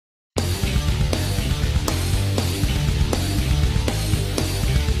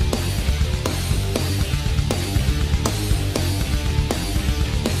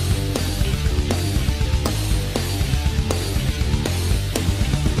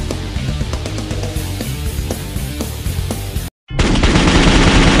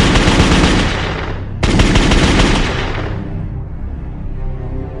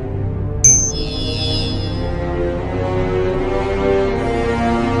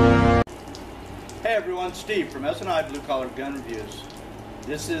everyone, Steve from S&I Blue Collar Gun Reviews.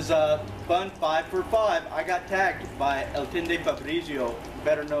 This is fun 5 for 5. I got tagged by El Tinde Fabrizio,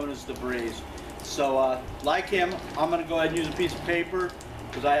 better known as The Breeze. So like him, I'm going to go ahead and use a piece of paper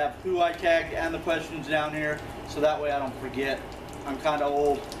because I have who I tagged and the questions down here, so that way I don't forget. I'm kind of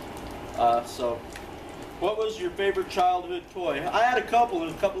old. So what was your favorite childhood toy? I had a couple,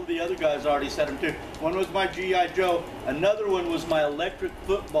 and a couple of the other guys already said them too. One was my G.I. Joe. Another one was my electric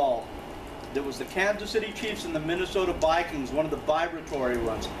football. There was the Kansas City Chiefs and the Minnesota Vikings, one of the vibratory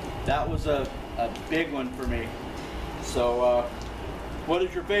ones. That was a big one for me. So what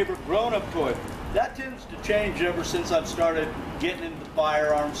is your favorite grown-up toy? That tends to change ever since I've started getting into the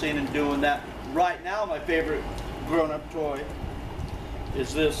firearm scene and doing that. Right now my favorite grown-up toy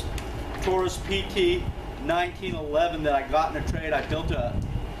is this Taurus PT 1911 that I got in a trade. I built a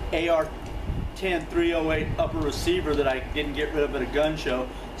AR-10 308 upper receiver that I didn't get rid of at a gun show.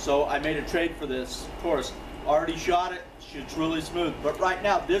 So I made a trade for this Taurus. Already shot it, shoots really smooth. But right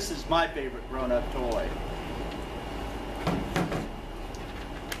now, this is my favorite grown-up toy.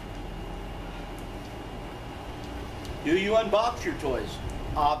 Do you unbox your toys?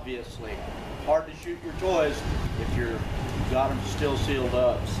 Obviously. Hard to shoot your toys if you got them still sealed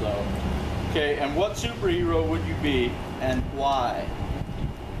up. So, okay, and what superhero would you be and why?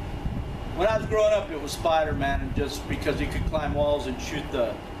 When I was growing up, it was Spider-Man, and just because he could climb walls and shoot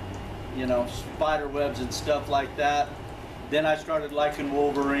the, you know, spider webs and stuff like that. Then I started liking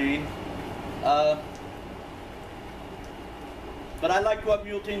Wolverine. But I liked what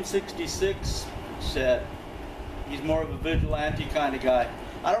Mule Team 66 said. He's more of a vigilante kind of guy.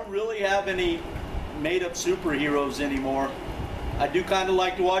 I don't really have any made-up superheroes anymore. I do kind of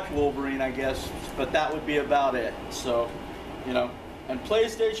like to watch Wolverine, I guess, but that would be about it. So, you know. And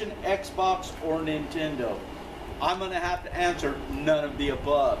PlayStation, Xbox, or Nintendo? I'm going to have to answer none of the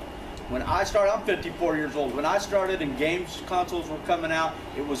above. When I started, I'm 54 years old. When I started and games consoles were coming out,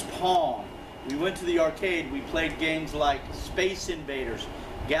 it was Pong. We went to the arcade. We played games like Space Invaders,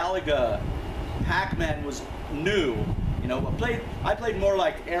 Galaga, Pac-Man was new. You know, I played more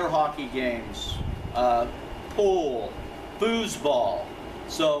like air hockey games, pool, foosball.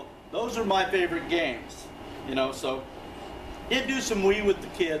 So those are my favorite games. You know, so did do some Wii with the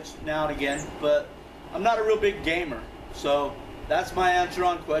kids now and again, but I'm not a real big gamer. So that's my answer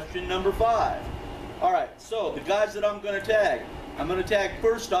on question number 5. All right, so the guys that I'm going to tag. I'm going to tag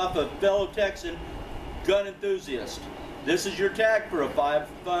first off a fellow Texan gun enthusiast. This is your tag for a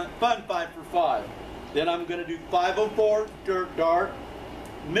fun 5 for 5. Then I'm going to do 504 Dirt Dart,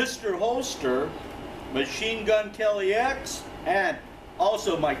 Mr. Holster, Machine Gun Kelly X, and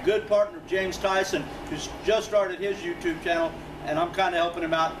also my good partner James Tyson, who's just started his YouTube channel, and I'm kind of helping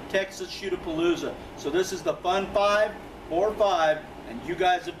him out, Texas Shoot-A-Palooza. So this is the fun 5 for 5, and you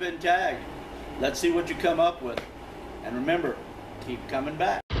guys have been tagged. Let's see what you come up with. And remember, keep coming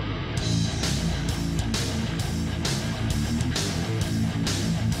back.